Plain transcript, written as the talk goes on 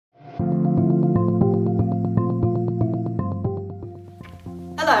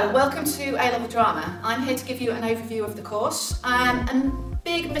Hello, welcome to A-Level Drama. I'm here to give you an overview of the course. A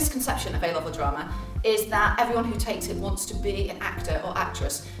big misconception of A-Level Drama is that everyone who takes it wants to be an actor or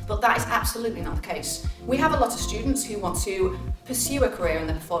actress, but that is absolutely not the case. We have a lot of students who want to pursue a career in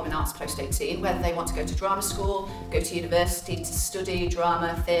the performing arts post-18, whether they want to go to drama school, go to university to study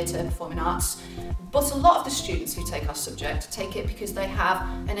drama, theatre, performing arts. But a lot of the students who take our subject take it because they have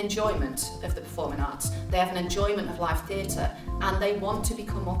an enjoyment of the performing arts, they have an enjoyment of live theatre, and they want to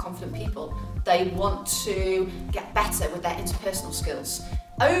become more confident people. They want to get better with their interpersonal skills.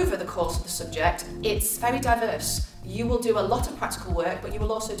 Over the course of the subject, it's very diverse. You will do a lot of practical work, but you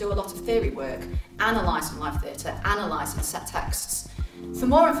will also do a lot of theory work, analysing live theatre, analysing set texts. For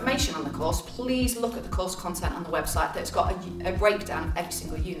more information on the course, please look at the course content on the website that's got a breakdown of every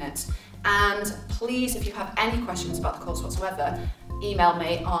single unit. And please, if you have any questions about the course whatsoever, email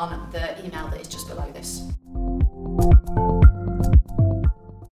me on the email that is just below this.